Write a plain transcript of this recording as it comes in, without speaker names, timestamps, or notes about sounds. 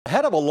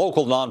Head of a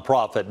local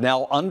nonprofit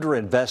now under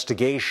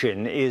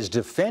investigation is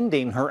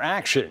defending her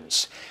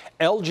actions.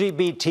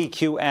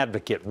 LGBTQ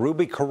advocate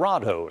Ruby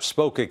Corado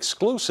spoke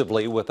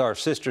exclusively with our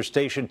sister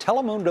station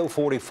Telemundo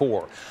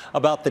 44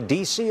 about the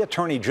D.C.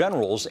 Attorney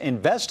General's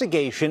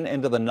investigation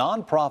into the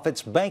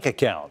nonprofit's bank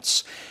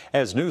accounts.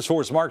 As News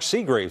 4's Mark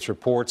Segraves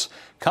reports,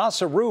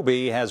 Casa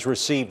Ruby has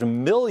received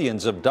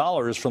millions of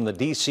dollars from the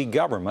D.C.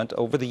 government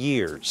over the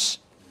years.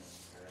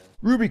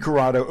 Ruby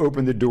Corado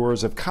opened the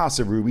doors of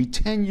Casa Ruby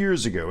 10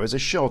 years ago as a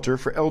shelter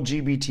for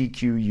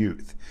LGBTQ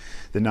youth.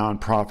 The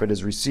nonprofit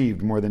has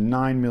received more than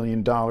 $9 million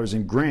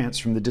in grants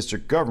from the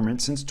district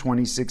government since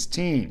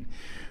 2016.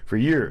 For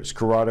years,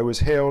 Corado was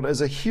hailed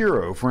as a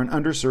hero for an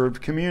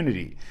underserved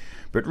community.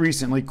 But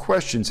recently,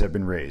 questions have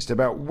been raised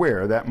about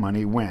where that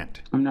money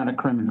went. I'm not a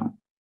criminal.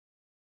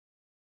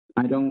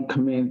 I don't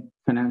commit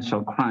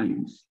financial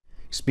crimes.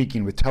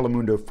 Speaking with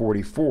Telemundo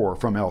 44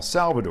 from El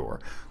Salvador,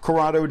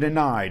 Corado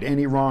denied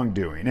any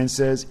wrongdoing and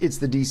says it's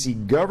the D.C.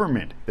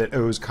 government that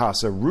owes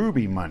Casa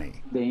Ruby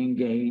money. They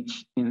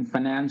engage in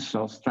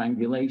financial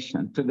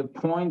strangulation to the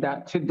point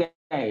that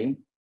today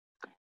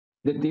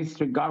the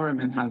district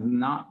government has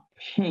not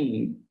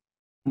paid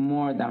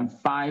more than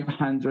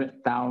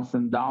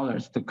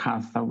 $500,000 to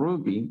Casa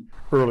Ruby.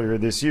 Earlier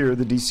this year,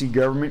 the D.C.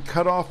 government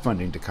cut off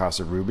funding to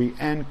Casa Ruby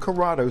and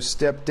Corado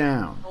stepped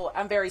down. Well,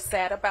 I'm very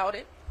sad about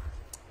it.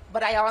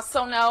 But I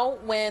also know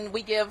when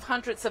we give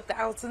hundreds of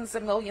thousands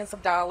and millions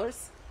of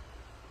dollars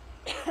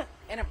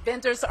and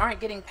vendors aren't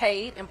getting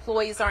paid,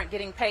 employees aren't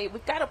getting paid,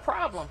 we've got a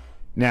problem.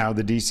 Now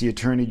the D.C.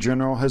 Attorney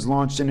General has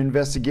launched an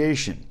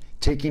investigation,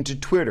 taking to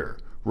Twitter,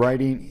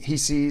 writing he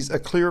sees a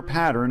clear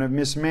pattern of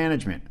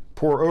mismanagement,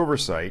 poor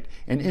oversight,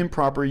 and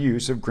improper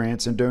use of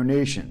grants and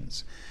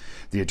donations.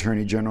 The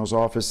Attorney General's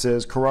office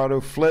says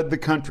Corado fled the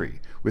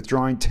country,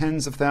 withdrawing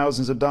tens of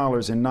thousands of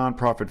dollars in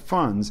nonprofit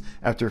funds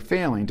after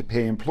failing to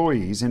pay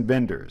employees and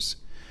vendors.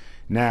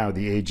 Now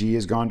the AG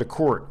has gone to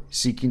court,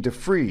 seeking to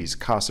freeze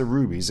Casa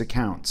Ruby's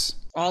accounts.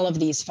 All of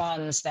these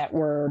funds that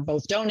were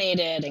both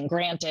donated and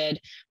granted,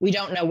 we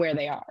don't know where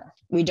they are.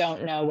 We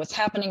don't know what's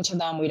happening to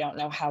them. We don't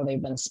know how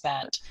they've been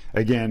spent.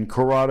 Again,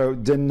 Corado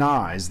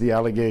denies the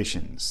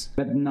allegations.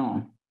 But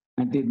no,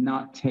 I did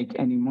not take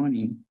any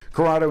money.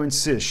 Corado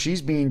insists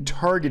she's being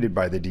targeted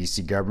by the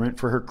D.C. government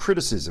for her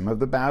criticism of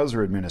the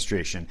Bowser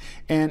administration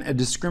and a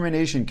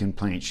discrimination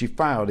complaint she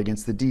filed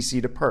against the D.C.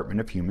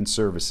 Department of Human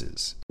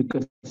Services.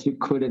 Because you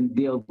couldn't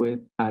deal with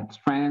a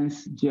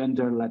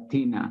transgender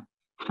Latina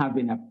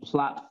having a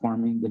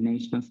platform in the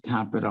nation's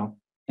capital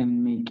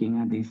and making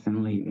a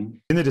decent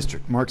living. In the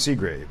district, Mark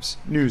Segraves,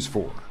 News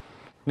 4.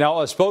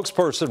 Now, a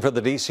spokesperson for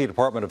the D.C.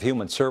 Department of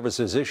Human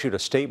Services issued a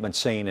statement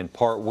saying, in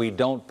part, we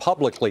don't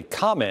publicly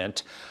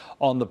comment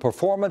on the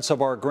performance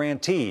of our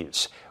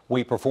grantees.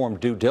 We perform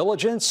due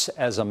diligence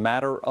as a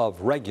matter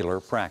of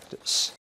regular practice.